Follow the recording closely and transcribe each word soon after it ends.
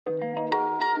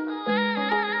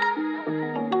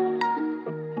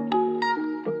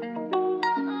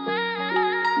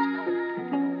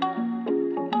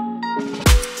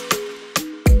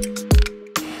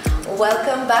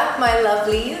Welcome back, my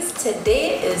lovelies.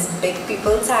 Today is big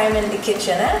people time in the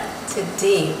kitchen.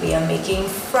 Today we are making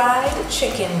fried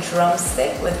chicken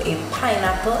drumstick with a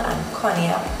pineapple and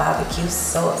cognac barbecue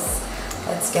sauce.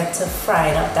 Let's get to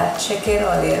frying up that chicken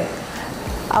oil.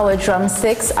 Our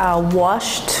drumsticks are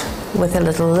washed with a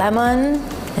little lemon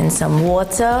and some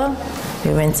water.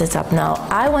 We rinse it up. Now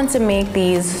I want to make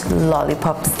these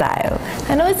lollipop style.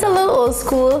 I know it's a little old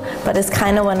school, but it's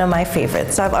kind of one of my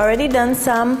favorites. So I've already done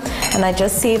some and I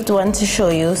just saved one to show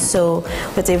you. So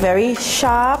with a very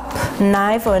sharp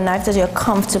knife or a knife that you're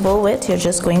comfortable with, you're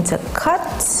just going to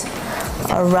cut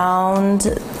around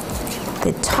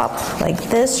the top like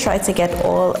this. Try to get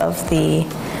all of the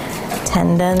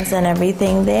tendons and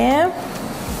everything there.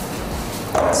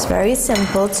 It's very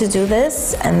simple to do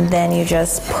this, and then you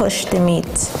just push the meat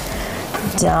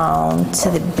down to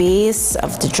the base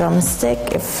of the drumstick.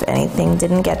 If anything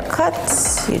didn't get cut,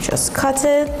 you just cut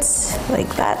it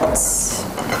like that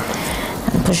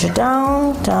and push it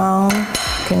down, down.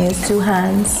 You can use two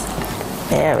hands.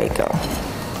 There we go.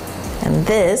 And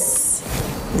this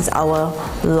is our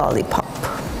lollipop.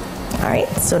 All right,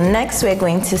 so next we're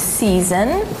going to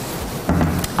season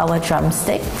our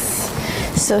drumsticks.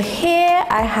 So here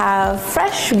I have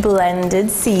fresh blended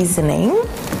seasoning.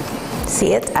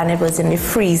 See it? And it was in the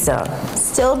freezer.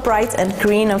 Still bright and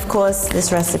green, of course.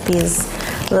 This recipe is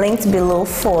linked below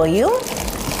for you.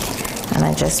 And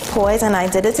I just pour it, and I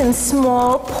did it in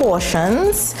small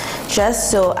portions just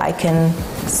so I can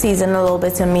season a little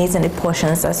bit of meat in the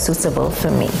portions that's suitable for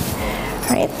me.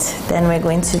 Right? Then we're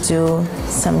going to do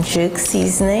some jerk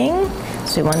seasoning.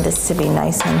 So we want this to be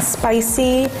nice and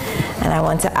spicy, and I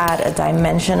want to add a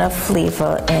dimension of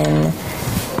flavor in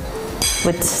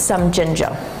with some ginger.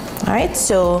 All right,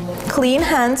 so clean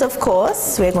hands, of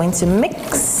course. We're going to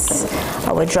mix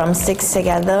our drumsticks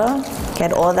together,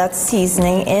 get all that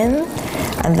seasoning in,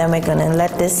 and then we're going to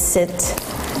let this sit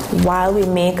while we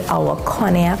make our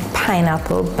cognac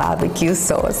pineapple barbecue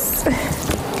sauce.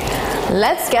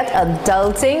 Let's get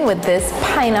adulting with this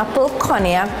pineapple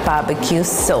cognac barbecue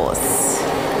sauce.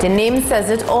 The name says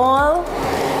it all.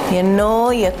 You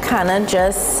know, you cannot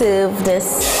just serve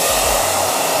this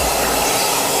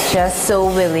just so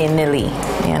willy-nilly.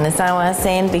 You understand what I'm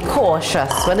saying? Be cautious.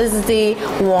 What is the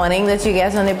warning that you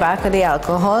get on the back of the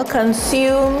alcohol?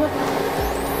 Consume,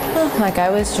 like I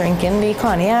was drinking the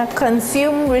cognac,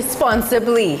 consume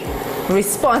responsibly.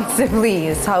 Responsibly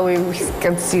is how we're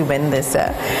consuming this.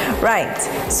 Right,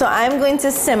 so I'm going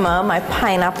to simmer my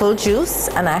pineapple juice,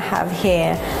 and I have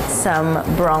here some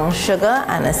brown sugar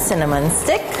and a cinnamon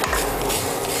stick.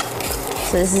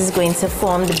 So this is going to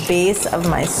form the base of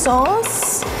my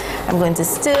sauce. I'm going to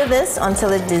stir this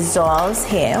until it dissolves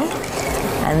here,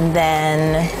 and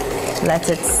then let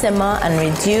it simmer and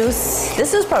reduce.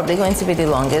 This is probably going to be the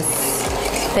longest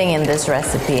thing in this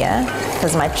recipe,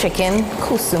 because my chicken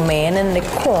kusumain in the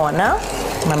corner.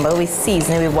 Remember, we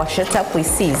season it, we wash it up, we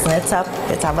season it up.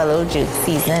 It have a little juice,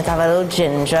 season it, have a little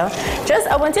ginger. Just,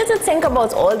 I want you to think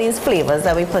about all these flavors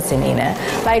that we put in here.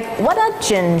 Like, what are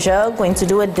ginger going to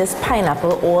do with this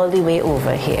pineapple all the way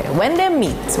over here? When they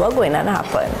meet, what's going to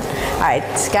happen? All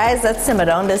right, guys, let's simmer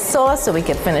down this sauce so we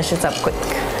can finish it up quick.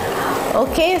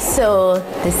 Okay, so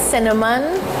the cinnamon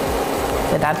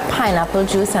with that pineapple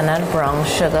juice and that brown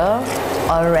sugar.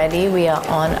 Already we are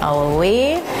on our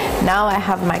way. Now I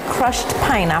have my crushed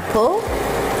pineapple,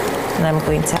 and I'm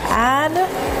going to add,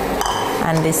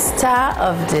 and the star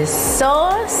of this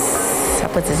sauce, I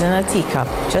put it in a teacup.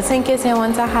 Just in case you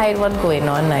want to hide what's going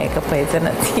on, now you can put it in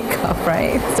a teacup,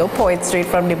 right? So pour it straight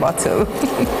from the bottle.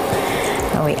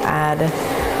 Now we add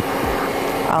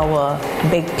our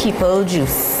big people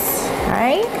juice,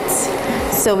 right?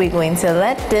 So we're going to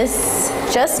let this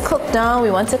just cook down. We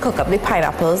want to cook up the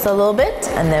pineapples a little bit,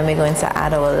 and then we're going to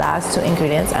add our last two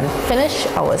ingredients and finish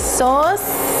our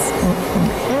sauce.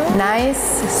 Nice,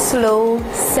 slow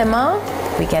simmer.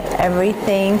 We get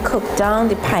everything cooked down,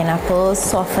 the pineapples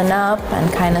soften up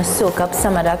and kind of soak up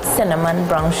some of that cinnamon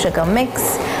brown sugar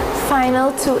mix.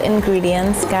 Final two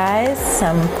ingredients, guys,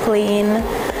 some plain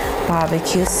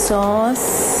barbecue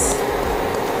sauce.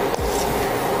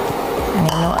 And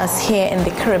you know, us here in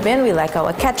the Caribbean, we like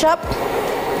our ketchup.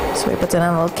 So we put in a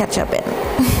little ketchup in.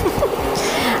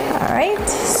 All right,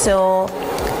 so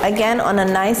again, on a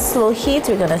nice slow heat,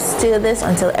 we're gonna stir this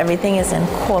until everything is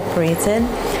incorporated.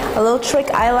 A little trick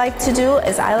I like to do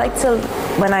is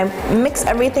when I mix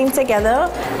everything together,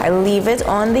 I leave it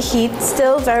on the heat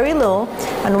still very low,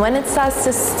 and when it starts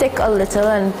to stick a little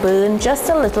and burn just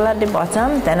a little at the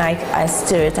bottom, then I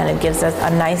stir it, and it gives us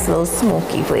a nice little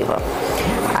smoky flavor.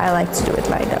 I like to do it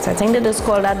like that. I think they just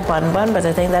call that bun bun, but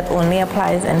I think that only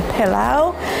applies in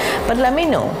pilau. But let me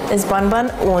know, is bun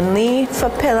bun only for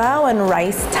pilau and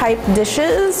rice type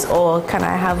dishes, or can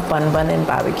I have bun bun in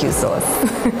barbecue sauce?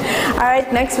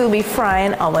 Alright, next we'll be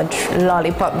frying our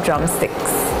lollipop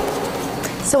drumsticks.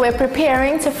 So we're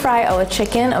preparing to fry our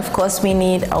chicken. Of course, we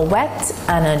need a wet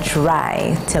and a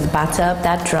dry to batter up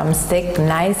that drumstick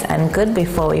nice and good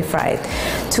before we fry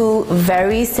it. Two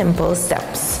very simple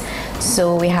steps.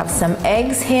 So we have some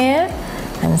eggs here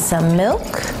and some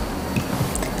milk.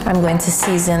 I'm going to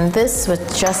season this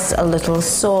with just a little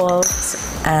salt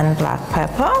and black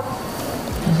pepper.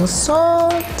 A little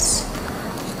salt,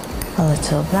 a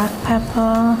little black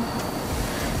pepper.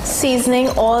 Seasoning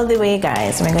all the way,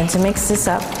 guys. We're going to mix this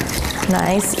up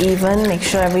nice, even. Make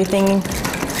sure everything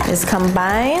is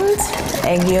combined.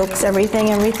 Egg yolks, everything.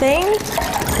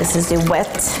 This is the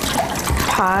wet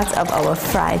part of our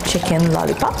fried chicken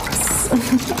lollipops.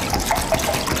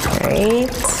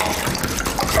 Great.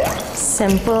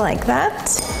 Simple like that.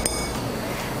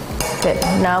 Good.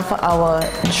 Now for our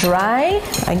dry,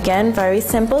 again, very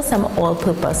simple. Some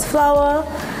all-purpose flour.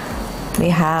 We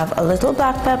have a little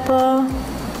black pepper,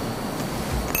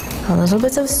 a little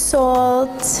bit of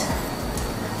salt,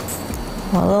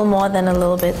 a little more than a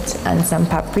little bit, and some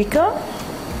paprika.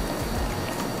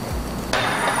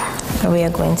 We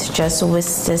are going to just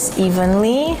whisk this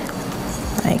evenly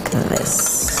like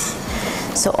this.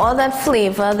 So all that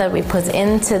flavor that we put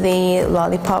into the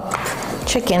lollipop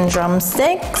chicken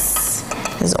drumsticks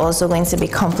is also going to be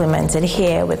complemented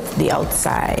here with the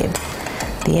outside.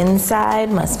 The inside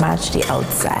must match the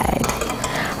outside.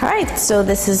 Alright, so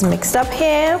this is mixed up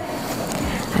here.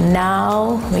 And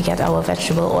now we get our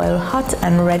vegetable oil hot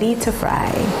and ready to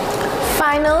fry.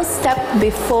 Final step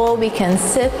before we can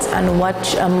sit and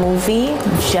watch a movie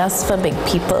just for big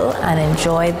people and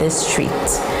enjoy this treat.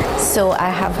 So I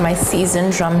have my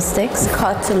seasoned drumsticks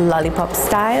cut lollipop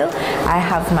style. I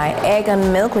have my egg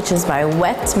and milk, which is my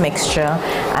wet mixture,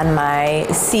 and my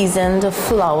seasoned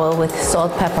flour with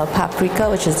salt, pepper, paprika,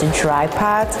 which is the dry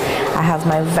part. I have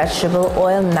my vegetable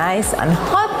oil nice and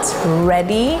hot,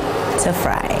 ready to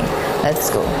fry. Let's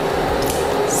go.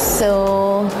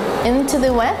 So into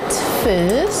the wet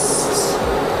first,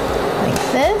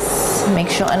 like this. Make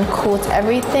sure and coat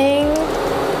everything.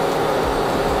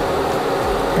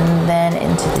 And then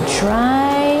into the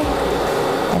dry.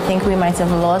 I think we might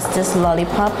have lost this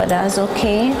lollipop, but that's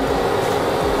okay.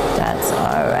 That's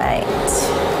all right.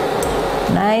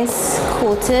 Nice,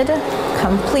 coated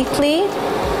completely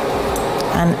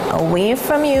and away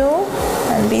from you,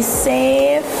 and be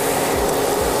safe.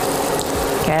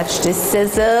 Catch the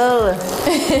sizzle.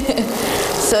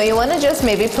 So you want to just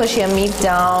maybe push your meat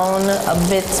down a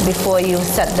bit before you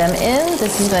set them in.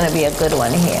 This is going to be a good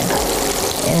one here.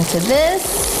 Into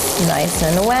this, nice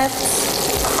and wet.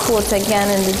 Coat again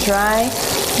in the dry.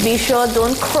 Be sure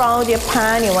don't crowd your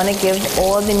pan. You want to give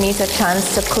all the meat a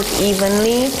chance to cook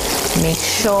evenly. Make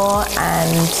sure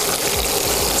and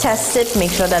test it.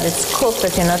 Make sure that it's cooked,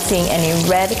 that you're not seeing any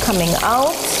red coming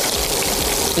out.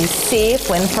 Be safe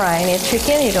when frying your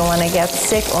chicken. You don't want to get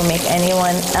sick or make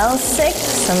anyone else sick.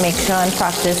 So make sure and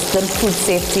practice good food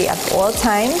safety at all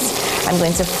times. I'm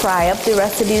going to fry up the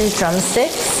rest of these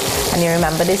drumsticks. And you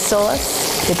remember the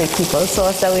sauce, the big people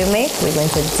sauce that we make? We're going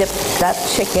to dip that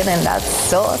chicken in that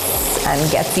sauce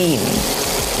and get in.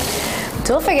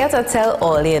 Don't forget to tell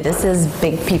all you, this is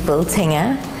big people thing,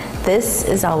 eh? This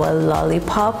is our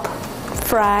lollipop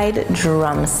fried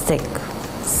drumstick.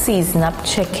 Season up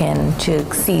chicken,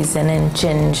 jerk season and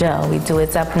ginger. We do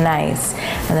it up nice.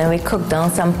 And then we cook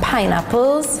down some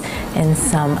pineapples and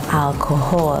some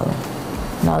alcohol.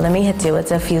 Now let me hit you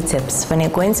with a few tips. When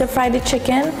you're going to fry the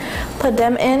chicken, put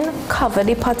them in, cover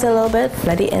the pot a little bit,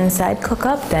 let the inside cook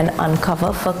up, then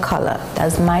uncover for color.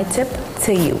 That's my tip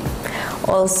to you.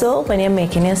 Also, when you're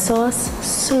making your sauce,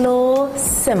 slow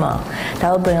simmer.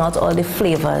 That will bring out all the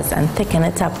flavors and thicken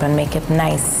it up and make it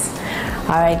nice.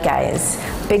 Alright guys,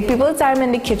 big people time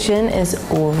in the kitchen is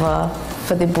over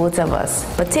for the both of us.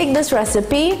 But take this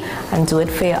recipe and do it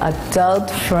for your adult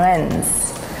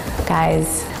friends.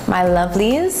 Guys, my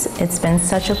lovelies, it's been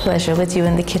such a pleasure with you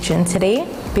in the kitchen today.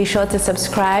 Be sure to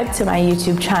subscribe to my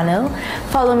YouTube channel.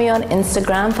 Follow me on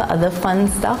Instagram for other fun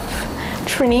stuff.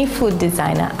 Trini Food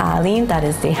Designer Arlene, that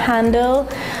is the handle.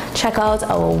 Check out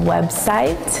our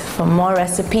website for more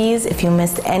recipes. If you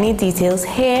missed any details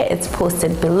here, it's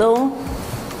posted below.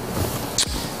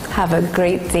 Have a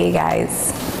great day,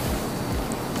 guys.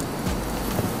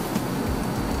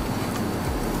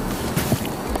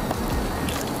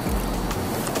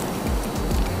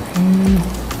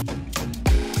 Mm.